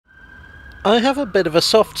I have a bit of a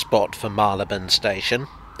soft spot for Marylebone Station.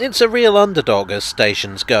 It's a real underdog as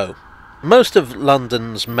stations go. Most of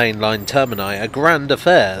London's mainline termini are grand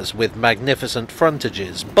affairs with magnificent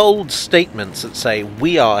frontages, bold statements that say,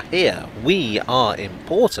 "We are here, we are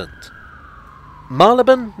important."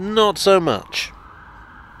 Marylebone, not so much.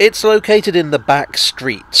 It's located in the back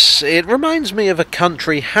streets. It reminds me of a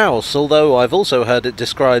country house, although I've also heard it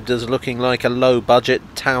described as looking like a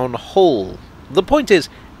low-budget town hall. The point is,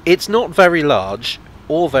 it's not very large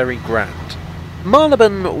or very grand.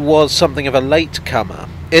 Marylebone was something of a latecomer.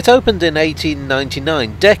 It opened in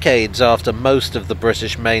 1899, decades after most of the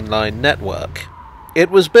British mainline network. It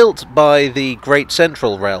was built by the Great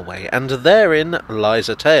Central Railway, and therein lies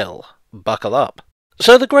a tale. Buckle up.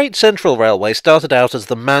 So the Great Central Railway started out as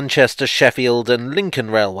the Manchester, Sheffield and Lincoln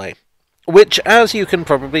Railway, which, as you can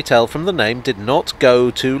probably tell from the name, did not go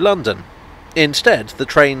to London. Instead, the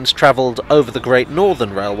trains travelled over the Great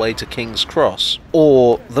Northern Railway to King's Cross,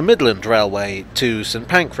 or the Midland Railway to St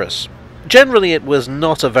Pancras. Generally it was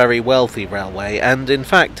not a very wealthy railway, and in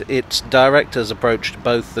fact its directors approached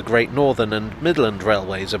both the Great Northern and Midland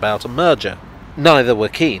Railways about a merger. Neither were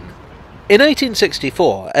keen. In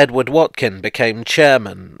 1864, Edward Watkin became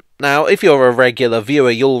chairman. Now, if you're a regular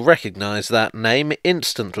viewer, you'll recognise that name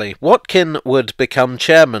instantly. Watkin would become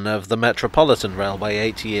chairman of the Metropolitan Railway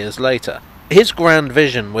 8 years later. His grand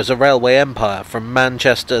vision was a railway empire from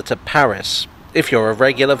Manchester to Paris. If you're a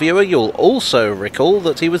regular viewer, you'll also recall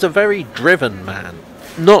that he was a very driven man,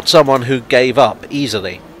 not someone who gave up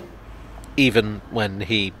easily, even when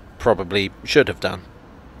he probably should have done.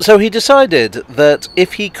 So he decided that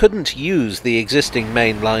if he couldn't use the existing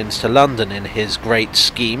main lines to London in his great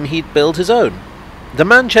scheme, he'd build his own. The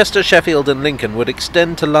Manchester, Sheffield and Lincoln would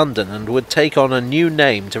extend to London and would take on a new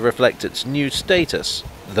name to reflect its new status: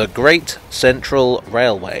 the Great Central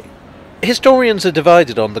Railway. Historians are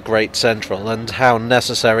divided on the Great Central and how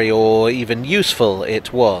necessary or even useful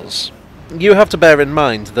it was. You have to bear in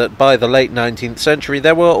mind that by the late 19th century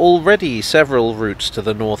there were already several routes to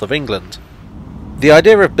the north of England. The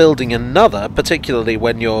idea of building another, particularly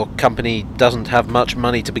when your company doesn't have much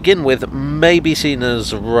money to begin with, may be seen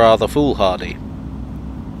as rather foolhardy.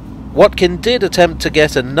 Watkin did attempt to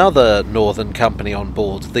get another northern company on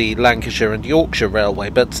board, the Lancashire and Yorkshire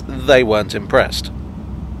Railway, but they weren't impressed.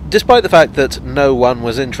 Despite the fact that no one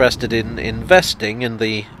was interested in investing, and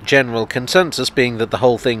the general consensus being that the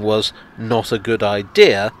whole thing was not a good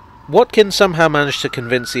idea, Watkin somehow managed to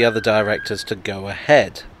convince the other directors to go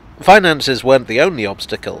ahead. Finances weren't the only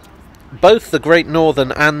obstacle. Both the Great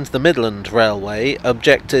Northern and the Midland Railway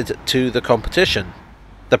objected to the competition.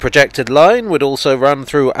 The projected line would also run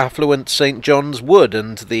through affluent St John's Wood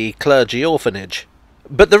and the clergy orphanage.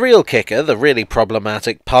 But the real kicker, the really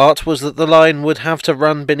problematic part, was that the line would have to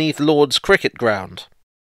run beneath Lord's cricket ground.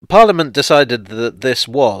 Parliament decided that this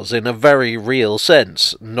was, in a very real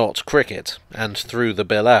sense, not cricket, and threw the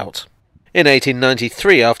bill out. In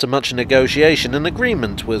 1893, after much negotiation, an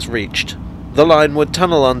agreement was reached. The line would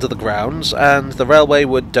tunnel under the grounds, and the railway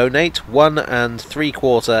would donate 1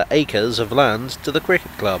 3/4 acres of land to the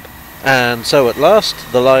cricket club. And so at last,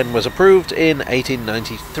 the line was approved in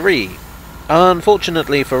 1893.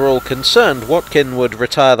 Unfortunately for all concerned, Watkin would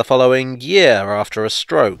retire the following year after a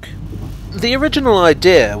stroke. The original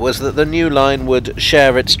idea was that the new line would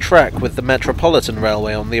share its track with the Metropolitan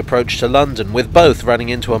Railway on the approach to London, with both running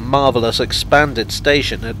into a marvellous expanded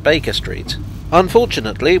station at Baker Street.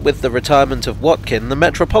 Unfortunately, with the retirement of Watkin, the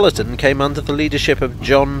Metropolitan came under the leadership of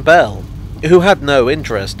John Bell, who had no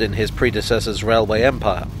interest in his predecessor's railway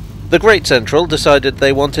empire. The Great Central decided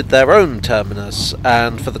they wanted their own terminus,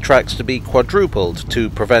 and for the tracks to be quadrupled to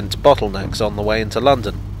prevent bottlenecks on the way into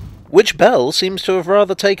London, which Bell seems to have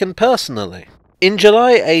rather taken personally. In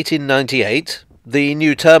July 1898, the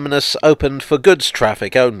new terminus opened for goods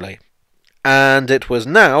traffic only, and it was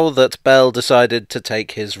now that Bell decided to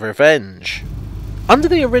take his revenge. Under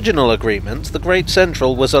the original agreement, the Great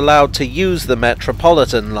Central was allowed to use the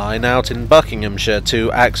Metropolitan line out in Buckinghamshire to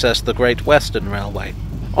access the Great Western Railway.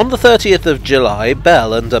 On the 30th of July,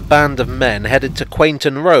 Bell and a band of men headed to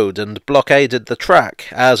Quainton Road and blockaded the track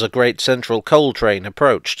as a Great Central coal train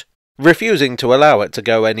approached, refusing to allow it to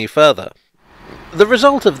go any further. The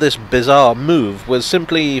result of this bizarre move was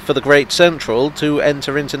simply for the Great Central to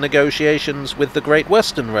enter into negotiations with the Great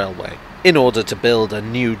Western Railway in order to build a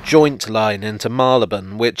new joint line into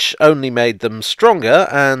Marylebone, which only made them stronger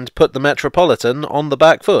and put the Metropolitan on the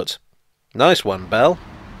back foot. Nice one, Bell.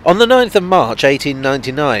 On the 9th of March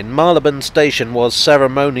 1899, Marylebone Station was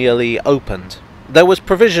ceremonially opened. There was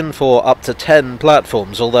provision for up to 10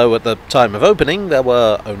 platforms, although at the time of opening there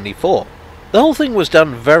were only 4. The whole thing was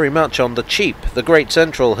done very much on the cheap. The Great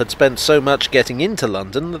Central had spent so much getting into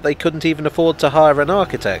London that they couldn't even afford to hire an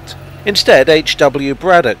architect. Instead, H.W.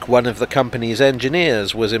 Braddock, one of the company's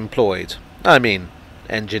engineers, was employed. I mean,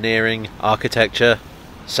 engineering, architecture,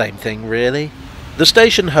 same thing really. The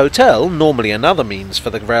station hotel, normally another means for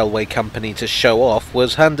the railway company to show off,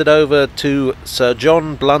 was handed over to Sir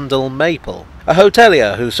John Blundell Maple, a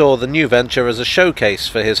hotelier who saw the new venture as a showcase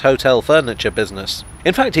for his hotel furniture business.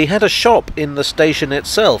 In fact, he had a shop in the station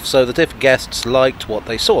itself, so that if guests liked what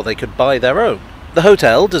they saw, they could buy their own. The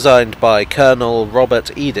hotel, designed by Colonel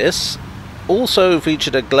Robert Edis, also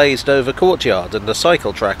featured a glazed-over courtyard and a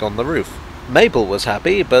cycle track on the roof. Maple was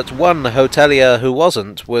happy, but one hotelier who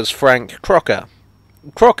wasn't was Frank Crocker.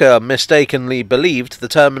 Crocker mistakenly believed the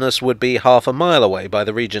terminus would be half a mile away by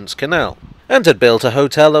the Regent's Canal, and had built a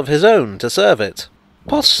hotel of his own to serve it.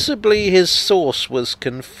 Possibly his source was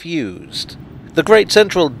confused. The Great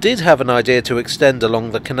Central did have an idea to extend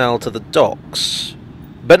along the canal to the docks,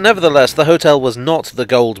 but nevertheless the hotel was not the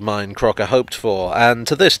gold mine Crocker hoped for, and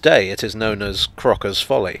to this day it is known as Crocker's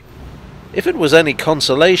Folly. If it was any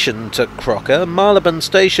consolation to Crocker, Marylebone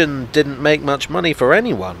Station didn't make much money for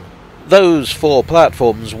anyone. Those 4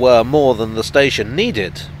 platforms were more than the station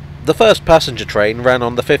needed. The first passenger train ran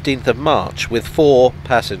on the 15th of March with 4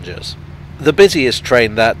 passengers. The busiest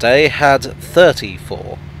train that day had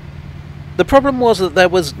 34. The problem was that there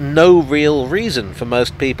was no real reason for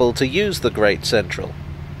most people to use the Great Central.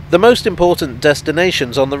 The most important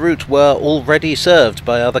destinations on the route were already served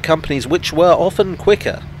by other companies, which were often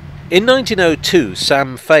quicker. In 1902,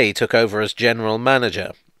 Sam Fay took over as general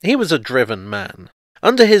manager. He was a driven man.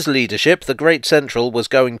 Under his leadership, the Great Central was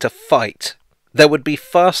going to fight. There would be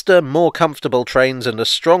faster, more comfortable trains and a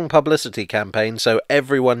strong publicity campaign so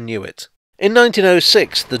everyone knew it. In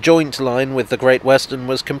 1906, the joint line with the Great Western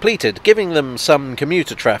was completed, giving them some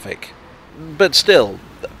commuter traffic. But still,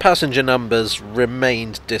 passenger numbers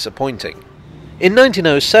remained disappointing. In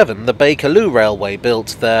 1907, the Bakerloo Railway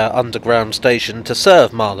built their underground station to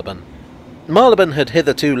serve Marylebone. Marylebone had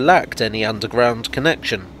hitherto lacked any underground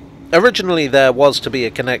connection. Originally there was to be a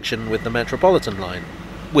connection with the Metropolitan line,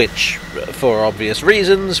 which, for obvious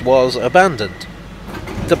reasons, was abandoned.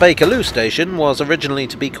 The Bakerloo station was originally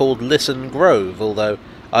to be called Lisson Grove, although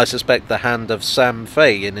I suspect the hand of Sam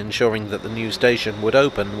Fay in ensuring that the new station would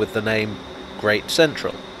open with the name Great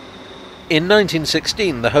Central. In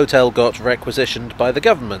 1916 the hotel got requisitioned by the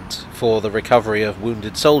government for the recovery of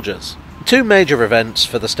wounded soldiers. 2 major events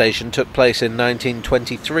for the station took place in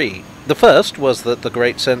 1923. The first was that the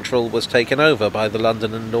Great Central was taken over by the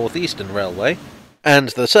London and North Eastern Railway, and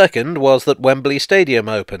the second was that Wembley Stadium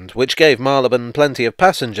opened, which gave Marylebone plenty of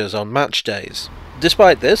passengers on match days.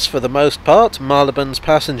 Despite this, for the most part, Marylebone's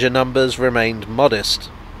passenger numbers remained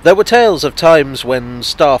modest. There were tales of times when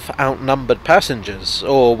staff outnumbered passengers,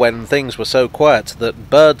 or when things were so quiet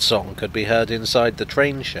that birdsong could be heard inside the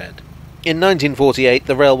train shed. In 1948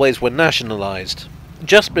 the railways were nationalised.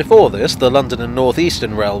 Just before this, the London and North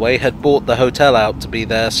Eastern Railway had bought the hotel out to be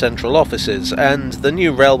their central offices, and the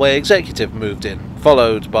new railway executive moved in,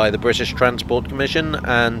 followed by the British Transport Commission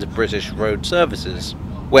and British Road Services.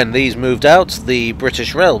 When these moved out, the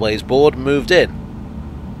British Railways Board moved in.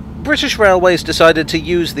 British Railways decided to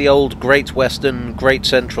use the old Great Western Great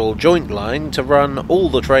Central joint line to run all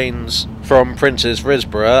the trains from Princes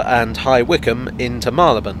Risborough and High Wycombe into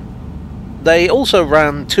Marylebone. They also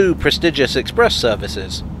ran 2 prestigious express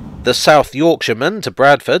services, the South Yorkshireman to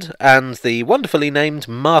Bradford and the wonderfully named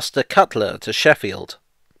Master Cutler to Sheffield.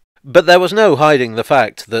 But there was no hiding the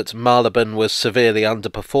fact that Marylebone was severely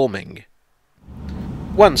underperforming.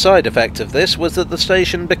 One side effect of this was that the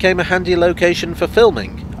station became a handy location for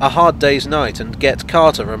filming. A Hard Day's Night and Get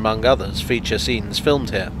Carter, among others, feature scenes filmed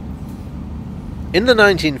here. In the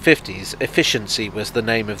 1950s, efficiency was the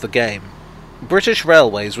name of the game. British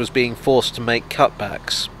Railways was being forced to make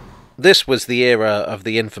cutbacks. This was the era of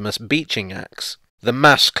the infamous Beeching Acts, the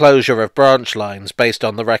mass closure of branch lines based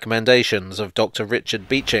on the recommendations of Dr. Richard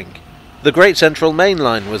Beeching. The Great Central Main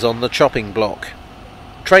Line was on the chopping block.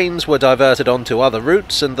 Trains were diverted onto other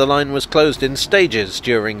routes, and the line was closed in stages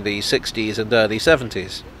during the 60s and early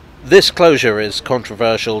 70s. This closure is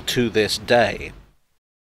controversial to this day.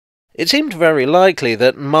 It seemed very likely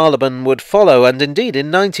that Marylebone would follow, and indeed in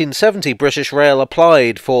 1970 British Rail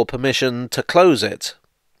applied for permission to close it.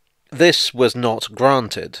 This was not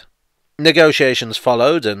granted. Negotiations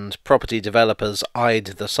followed, and property developers eyed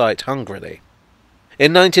the site hungrily.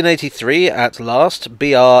 In 1983, at last,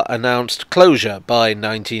 BR announced closure by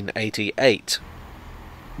 1988.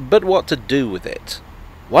 But what to do with it?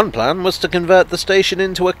 One plan was to convert the station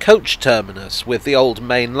into a coach terminus, with the old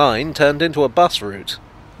main line turned into a bus route.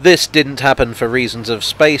 This didn't happen for reasons of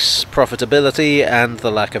space, profitability, and the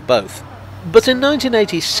lack of both. But in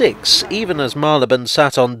 1986, even as Marylebone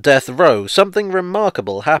sat on death row, something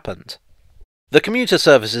remarkable happened. The commuter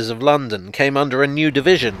services of London came under a new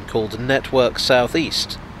division called Network South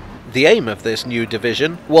East. The aim of this new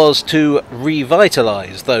division was to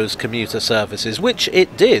revitalise those commuter services, which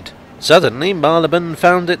it did. Suddenly, Marylebone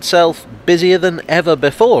found itself busier than ever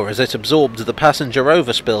before as it absorbed the passenger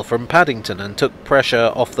overspill from Paddington and took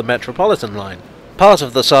pressure off the Metropolitan line. Part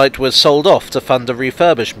of the site was sold off to fund a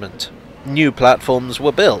refurbishment. New platforms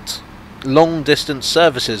were built. Long-distance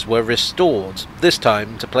services were restored, this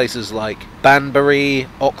time to places like Banbury,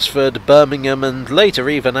 Oxford, Birmingham, and later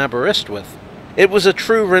even Aberystwyth. It was a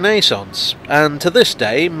true renaissance, and to this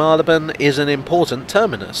day Marylebone is an important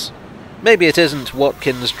terminus. Maybe it isn't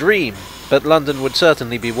Watkins' dream, but London would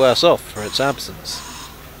certainly be worse off for its absence.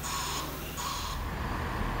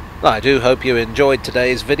 I do hope you enjoyed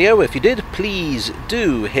today's video. If you did, please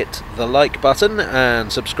do hit the like button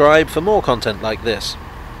and subscribe for more content like this.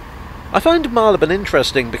 I find Marylebone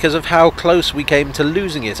interesting because of how close we came to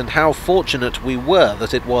losing it and how fortunate we were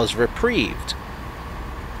that it was reprieved.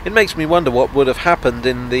 It makes me wonder what would have happened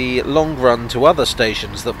in the long run to other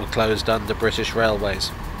stations that were closed under British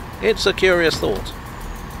Railways. It's a curious thought.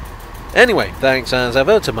 Anyway, thanks as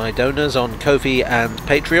ever to my donors on Ko-fi and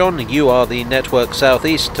Patreon. You are the Network South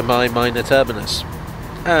East to my minor terminus.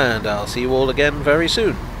 And I'll see you all again very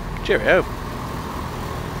soon. Cheerio.